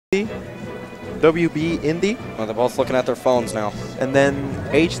WB Indie. Well, they're both looking at their phones now. And then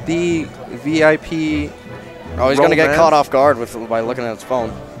HD VIP. Oh, he's going to get caught off guard by looking at his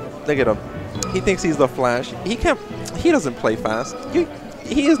phone. Look at him. He thinks he's the Flash. He can't. He doesn't play fast.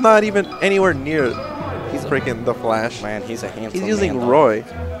 He is not even anywhere near. He's freaking the Flash. Man, he's a handsome. He's using man, Roy.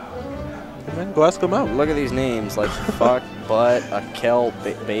 Man, go ask him out. Look at these names like fuck, butt, a kel,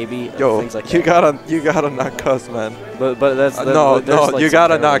 baby. Yo, things like you that. gotta not cuss, man. But that's no, like you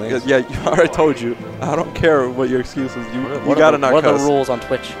gotta not. names. Yeah, I already told you. I don't care what your excuse is. You gotta not cuss. What are the rules on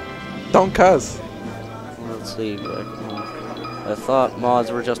Twitch? Don't cuss. Let's see. I thought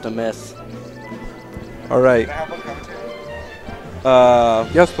mods were just a myth. All right.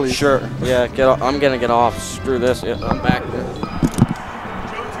 Yes, please. Sure. Yeah, get off. I'm gonna get off. Screw this. Yeah, I'm back.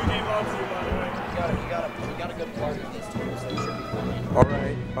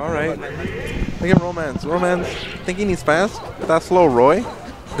 All right. Look at Romance. Romance thinking he's fast. That slow Roy.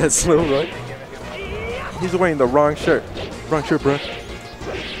 That's slow Roy. He's wearing the wrong shirt. Wrong shirt, bro.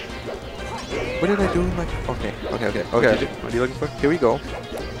 What did I do? Okay. What are you looking for? Here we go.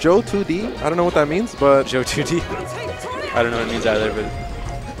 Joe 2D. I don't know what that means, but Joe 2D. I don't know what it means either, but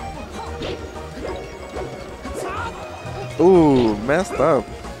ooh, messed up.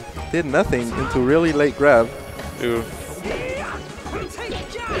 Did nothing into really late grab. ooh.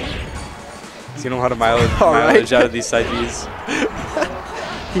 He's gonna know how to mileage out of these side Bs.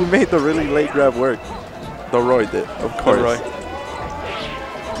 He made the really late grab work. The Roy did, of course. Roy.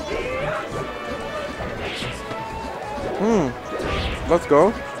 Let's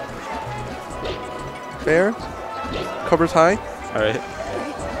go. Fair. Covers high. All right.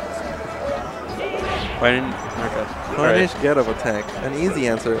 Why didn't? Okay. Punish get of attack. An easy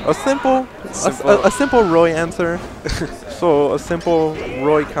answer. A simple Roy answer. So a simple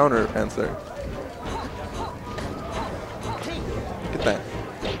Roy counter answer. Look at that.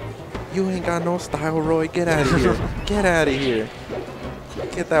 You ain't got no style, Roy. Get out of here. Get out of here.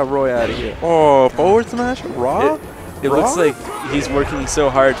 Get that Roy out of here. Oh, forward smash? Raw? It looks like he's working so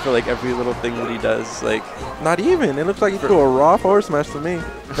hard for like every little thing that he does. Like not even. It looks like he threw a raw forward smash to me.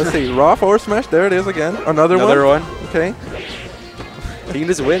 Let's see. Raw forward smash. There it is again. Another one. Okay. He can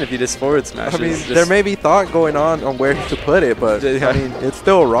just win if he just forward smashes. I mean, there may be thought going on where to put it, but yeah. I mean, it's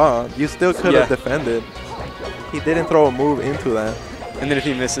still raw. You still could have defended. He didn't throw a move into that. And then if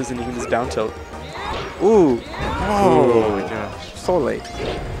he misses, then he can just down tilt. Ooh. Oh my gosh. So late.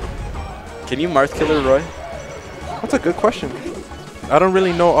 Can you Marth killer Roy? That's a good question. I don't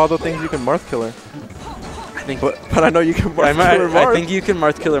really know all the things you can Marth killer. I think, but I know you can Marth killer Marth. I think you can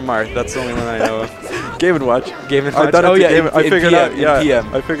Marth killer Marth. That's the only one I know of. Game & Watch. Game & Watch. I've done oh yeah, I figured out. Yeah,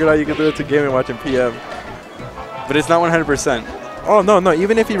 PM. I figured out you could do it to Game & Watch and PM. But it's not 100%. Oh no!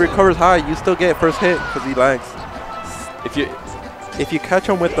 Even if he recovers high, you still get first hit because he lags. If you catch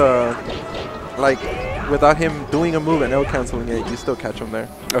him with the without him doing a move and L canceling it, you still catch him there.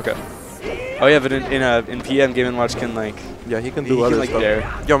 Okay. Oh yeah, but in PM, Game & Watch can like he can do other stuff. Dare.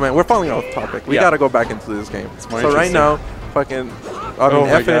 Yo man, we're falling off topic. We gotta go back into this game. So right now, fucking,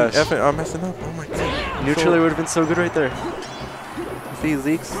 effing, I'm messing up. Oh my god. Neutrally would have been so good right there. See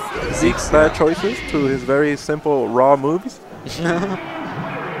Zeke's bad choices to his very simple raw moves.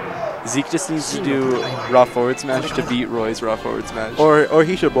 Zeke just needs to do raw forward smash to beat Roy's raw forward smash. Or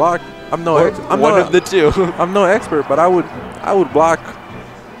he should block. I'm one of the two. I'm no expert, but I would block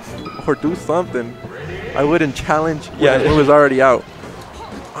or do something. I wouldn't challenge when it was already out.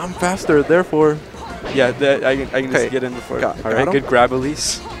 I'm faster, therefore. Yeah, I can just get in before. All right, good grab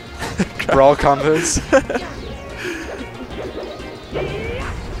Elise. Brawl combos.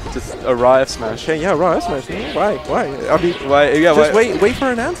 Just a raw F smash. Okay, yeah, raw F smash. Why? I mean, why? Yeah, just wait for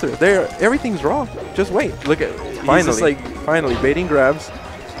an answer. Everything's raw. Just wait. Look at finally baiting grabs.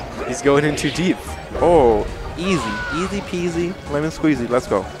 He's going in too deep. Oh, easy peasy, lemon squeezy. Let's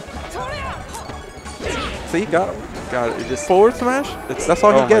go. See, got it. Just forward smash. That's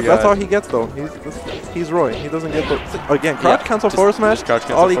all he gets. That's all he gets though. He's Roy. He doesn't get the again. Crouch cancel forward smash.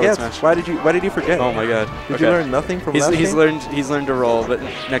 All he gets. Smash. Why did you forget? Oh my god. Did you learn nothing from last game? He's learned to roll, but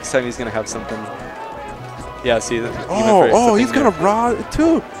next time he's gonna have something. Yeah. See. He's gonna raw it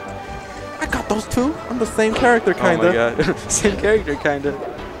too. I got those two. I'm the same character kinda. Oh my god. Same character kinda.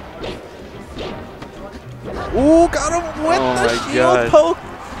 Ooh, got him with the shield poke.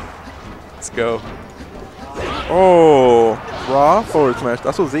 Let's go. Oh, raw forward smash.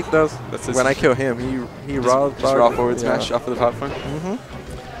 That's what Zeke does. That's when I kill him, he raw forward smash off of the platform.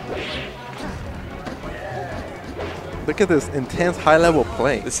 Look at this intense high level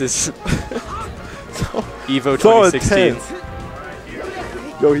play. This is Evo 2016.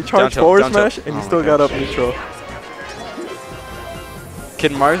 Yo, he charged forward smash and he still got up neutral.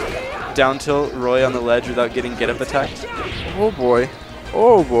 Can Marth down tilt Roy on the ledge without getting get up attacked. Oh boy.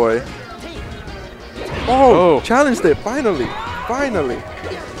 Oh boy. Oh, challenged it, finally. Finally.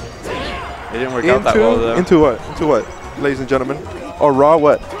 It didn't work out that well though. Into what? Into what, ladies and gentlemen? Or raw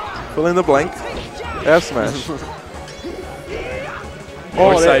what? Fill in the blank. F smash.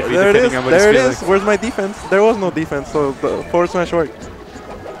 Oh, there it is. There it is. Where's my defense? There was no defense, so the forward smash worked.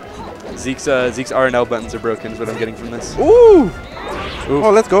 Zeke's R and L buttons are broken is what I'm getting from this. Ooh!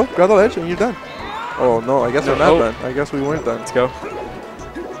 Oh, let's go. Grab the ledge and you're done. Oh, no, I guess we're not done. I guess we weren't done. Let's go.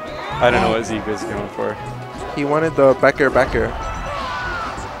 I don't know what Zeke was going for. He wanted the backer.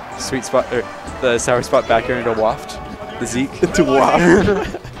 Sweet spot, the sour spot backer into waft. The Zeke. Into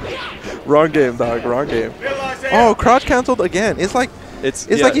waft. Wrong game, dog. Wrong game. Oh, crouch canceled again. It's like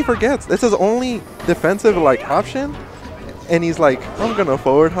like he forgets. It's his only defensive option. And he's like, I'm gonna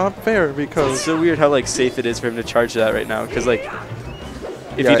forward hop fair because it's so weird how safe it is for him to charge that right now. Because if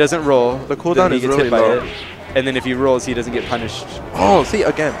he doesn't roll, the cooldown is really low. And then if he rolls, he doesn't get punished. Oh, see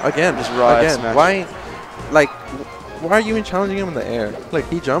again, just raw again. Smash. Why are you even challenging him in the air?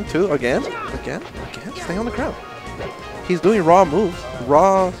 He jumped too again. Stay on the ground. He's doing raw moves,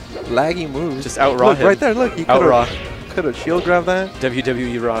 raw laggy moves. Just out raw him. Right there. Look, he could have shield grabbed that.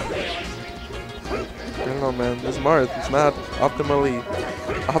 WWE raw. I don't know, man. This Marth, it's not optimalizing.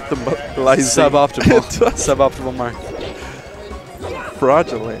 Suboptimal. Suboptimal Marth.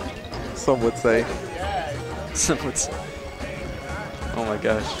 Fraudulent, some would say. Oh my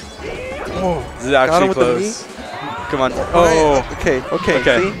gosh. Oh, this is actually close. Come on. Oh. Okay.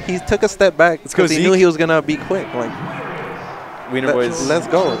 See, he took a step back because he knew he was gonna be quick. Wiener boys. Let's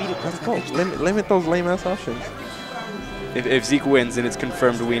go. Limit those lame ass options. If Zeke wins, then it's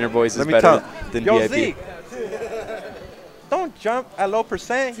confirmed Wiener Boys is better than VIP. Zeke, don't jump at low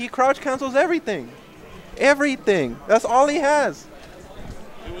 %. He crouch cancels everything. Everything. That's all he has.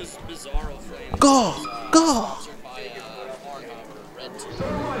 It was Bizarro Flame. Go.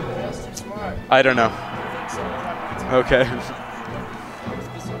 I don't know. Okay.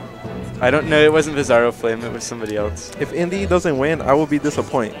 I don't know. It wasn't Bizarro Flame. It was somebody else. If Indy doesn't win, I will be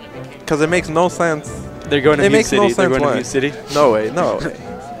disappointed. Because it makes no sense. They're going to Mute City. They're going to Mute City. No way.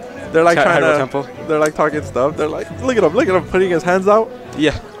 They're trying to. Temple. They're talking stuff. They're look at him, putting his hands out.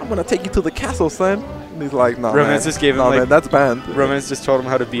 Yeah. I'm gonna take you to the castle, son. And he's like, no. Romance just gave him man, that's banned. Romance just told him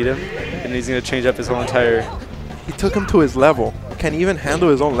how to beat him, and he's gonna change up his whole entire. He took him to his level. Can he even handle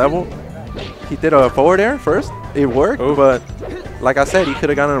his own level? He did a forward air first. It worked, but like I said, he could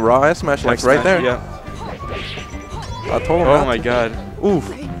have gotten a raw S smash right there. Yeah. I told him. Oh my god. Oof.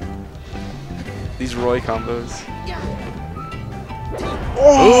 These Roy combos.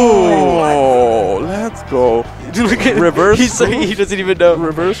 Oh, let's go. Look at reverse. He doesn't even know.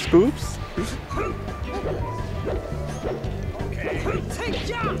 Reverse scoops.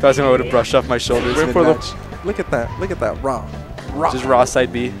 If I was him, I would have brushed off my shoulders. Look at that. Raw. Just raw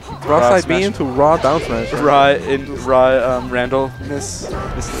side B. Raw side B into raw down smash. Raw Randall. Miss. Okay.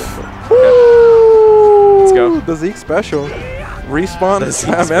 Let's go. The Zeke special. Respawn. F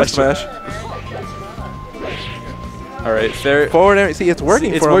smash. All right, fair. Forward air. See, it's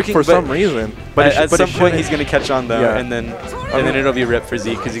working for some reason. But at some point, he's gonna catch on though, and then it'll be ripped for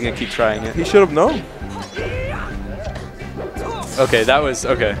Zeke because he's gonna keep trying it. He should have known. Okay, that was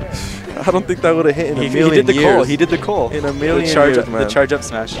okay. I don't think that would have hit in a million years. He did the call. He did the call. In a million years, man. The charge up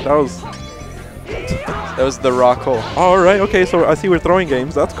smash. That was the raw call. All right. Okay. So I see we're throwing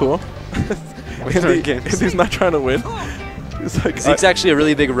games. That's cool. We're throwing games. If he's not trying to win. It's like Zeke's actually a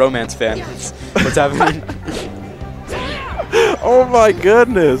really big Romance fan. What's happening? Oh my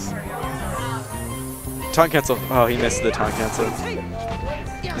goodness. Taunt cancel. Oh, he missed the taunt cancel.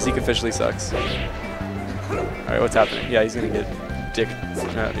 Zeke officially sucks. Alright, what's happening? Yeah, he's gonna get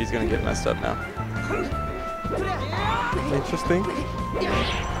he's gonna get messed up now. Interesting.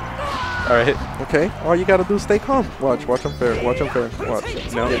 Alright. Okay. All you gotta do is stay calm. Watch him fair. Watch.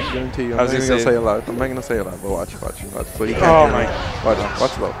 No. Guarantee you. I'm not gonna say a lot. I'm not gonna say a lot, but watch. So he can't. Oh my.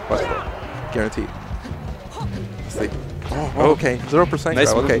 Watch slow. Guaranteed. Let's see. Oh, okay. 0%.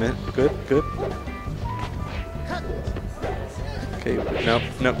 Nice okay. movement. Good. Okay.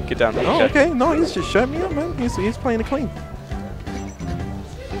 No, get down. Oh, okay. No, he's just shut me up, man. He's playing it clean.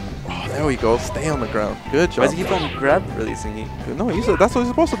 Oh, there we go. Stay on the ground. Good job. Why does he keep on grab releasing? No, that's what he's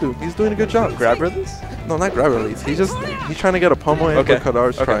supposed to do. He's doing a good job. Grab release? No, not grab release. He's trying to get a pummel in, but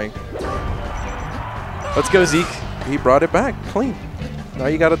Kadar's trying. Let's go, Zeke. He brought it back clean. All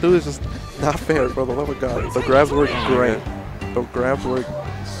you gotta do is just not fair, for the love of God. The grabs work great. The grabs work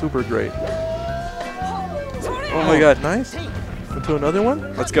super great. Oh my God. Nice. Into another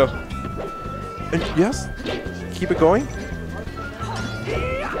one. Let's go. And yes. Keep it going.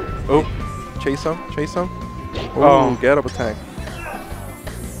 Oh. Chase him. Chase him. Oh. Get up attack.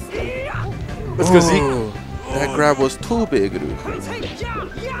 Let's go, Zeke. That grab was too big, dude.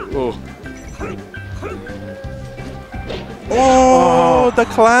 Oh. Oh, the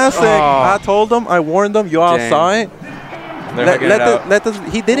classic. I told him. I warned him. You all Dang. saw it. They're hugging it out.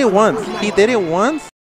 He did it once. He did it once.